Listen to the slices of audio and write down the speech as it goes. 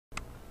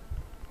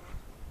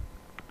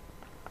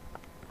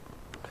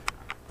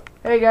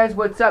Hey guys,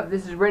 what's up?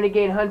 This is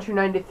Renegade Hunter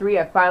 93.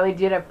 I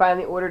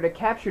finally ordered a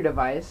capture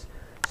device.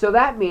 So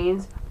that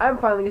means I'm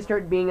finally going to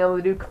start being able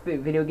to do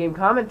video game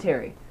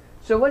commentary.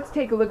 So let's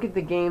take a look at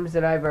the games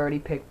that I've already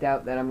picked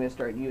out that I'm going to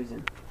start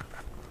using.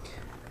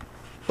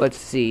 Let's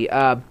see.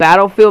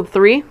 Battlefield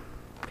 3.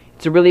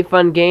 It's a really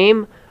fun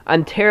game.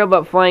 I'm terrible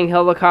at flying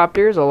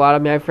helicopters. A lot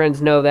of my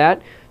friends know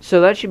that. So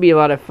that should be a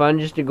lot of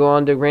fun just to go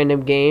on to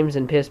random games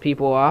and piss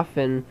people off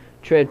and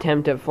try to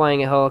attempt at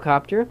flying a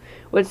helicopter.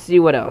 Let's see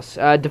what else.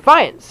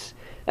 Defiance.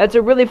 That's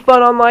a really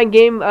fun online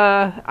game.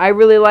 I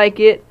really like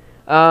it.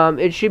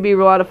 It should be a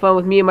lot of fun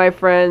with me and my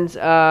friends.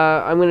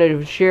 I'm going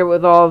to share it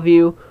with all of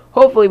you.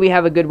 Hopefully we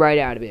have a good ride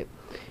out of it.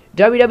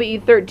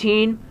 WWE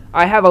 13.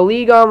 I have a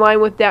league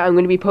online with that. I'm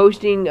going to be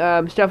posting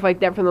stuff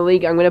like that from the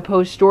league. I'm going to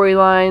post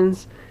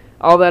storylines,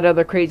 all that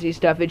other crazy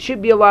stuff. It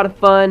should be a lot of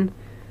fun.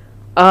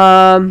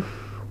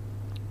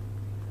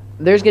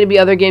 There's going to be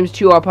other games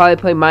too. I'll probably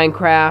play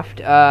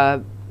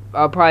Minecraft.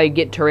 I'll probably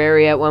get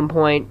Terraria at one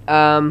point.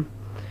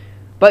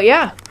 But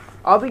yeah,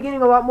 I'll be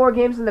getting a lot more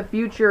games in the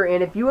future.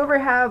 And if you ever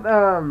have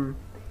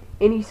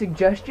any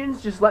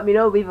suggestions, just let me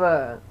know. Leave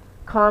a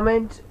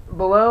comment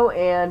below,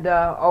 and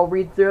I'll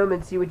read through them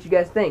and see what you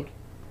guys think.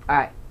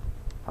 Alright,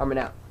 Harmon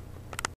out.